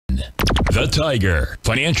The Tiger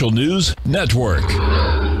Financial News Network.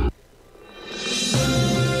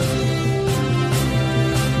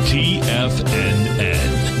 TFNN.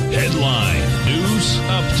 Headline News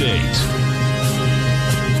Update.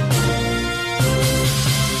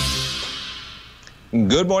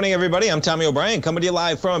 Good morning, everybody. I'm Tommy O'Brien, coming to you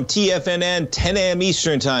live from TFNN, 10 a.m.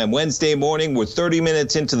 Eastern Time, Wednesday morning. We're 30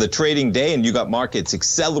 minutes into the trading day, and you got markets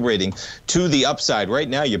accelerating to the upside. Right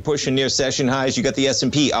now, you're pushing near session highs. You got the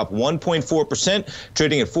S&P up 1.4%,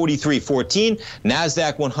 trading at 43.14.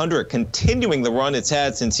 NASDAQ 100 continuing the run it's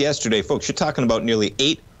had since yesterday. Folks, you're talking about nearly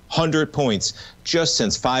 800 points just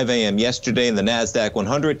since 5 a.m. yesterday in the NASDAQ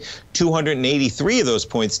 100. 283 of those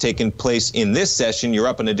points taking place in this session. You're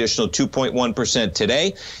up an additional 2.1%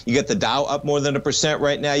 today. You got the Dow up more than 1%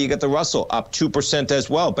 right now. You got the Russell up 2% as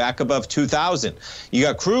well, back above 2,000. You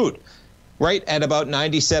got crude right at about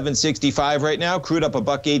 97.65 right now. Crude up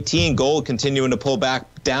 $1.18. Gold continuing to pull back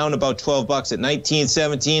down about $12 at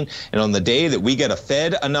 19.17. And on the day that we get a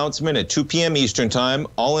Fed announcement at 2 p.m. Eastern Time,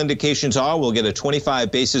 all indications are we'll get a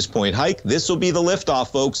 25 basis point hike. This will be the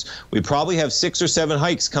liftoff, folks. We probably have 6 or 7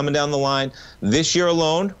 hikes coming down the line this year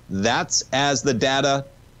alone. That's as the data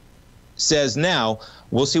says now.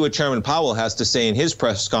 We'll see what Chairman Powell has to say in his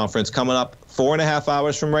press conference coming up 4.5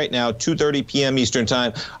 hours from right now, 2:30 p.m. Eastern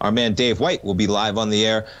Time. Our man Dave White will be live on the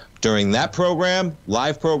air during that program,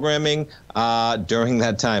 live programming during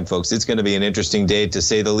that time, folks. It's going to be an interesting day, to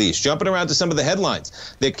say the least. Jumping around to some of the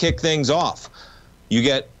headlines that kick things off. You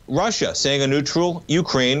get Russia saying a neutral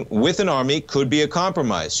Ukraine with an army could be a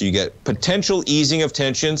compromise. So you get potential easing of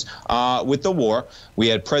tensions with the war. We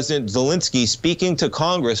had President Zelensky speaking to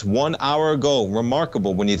Congress 1 hour ago.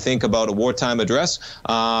 Remarkable when you think about a wartime address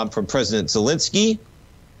from President Zelensky.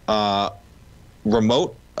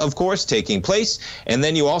 Remote, of course, taking place. And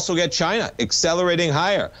then you also get China accelerating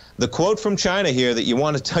higher. The quote from China here that you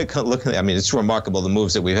want to take a look at, I mean, it's remarkable the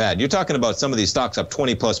moves that we've had. You're talking about some of these stocks up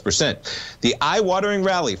 20+%. The eye-watering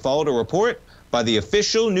rally followed a report by the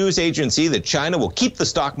official news agency that China will keep the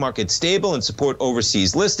stock market stable and support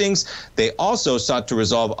overseas listings. They also sought to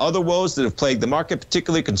resolve other woes that have plagued the market,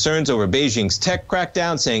 particularly concerns over Beijing's tech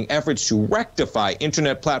crackdown, saying efforts to rectify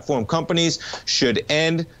internet platform companies should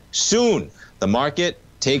end soon. The market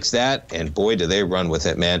takes that, and boy, do they run with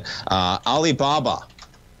it, man. Alibaba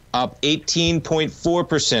up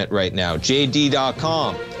 18.4% right now.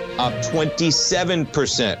 JD.com up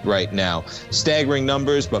 27% right now. Staggering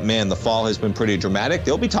numbers, but man, the fall has been pretty dramatic.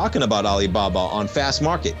 They'll be talking about Alibaba on Fast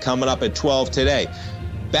Market coming up at 12 today.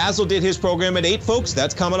 Basil did his program at 8, folks.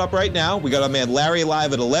 That's coming up right now. We got our man Larry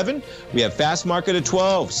live at 11. We have Fast Market at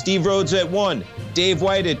 12. Steve Rhodes at 1. Dave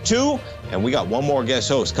White at 2. And we got one more guest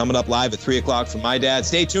host coming up live at 3 o'clock from my dad.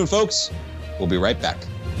 Stay tuned, folks. We'll be right back.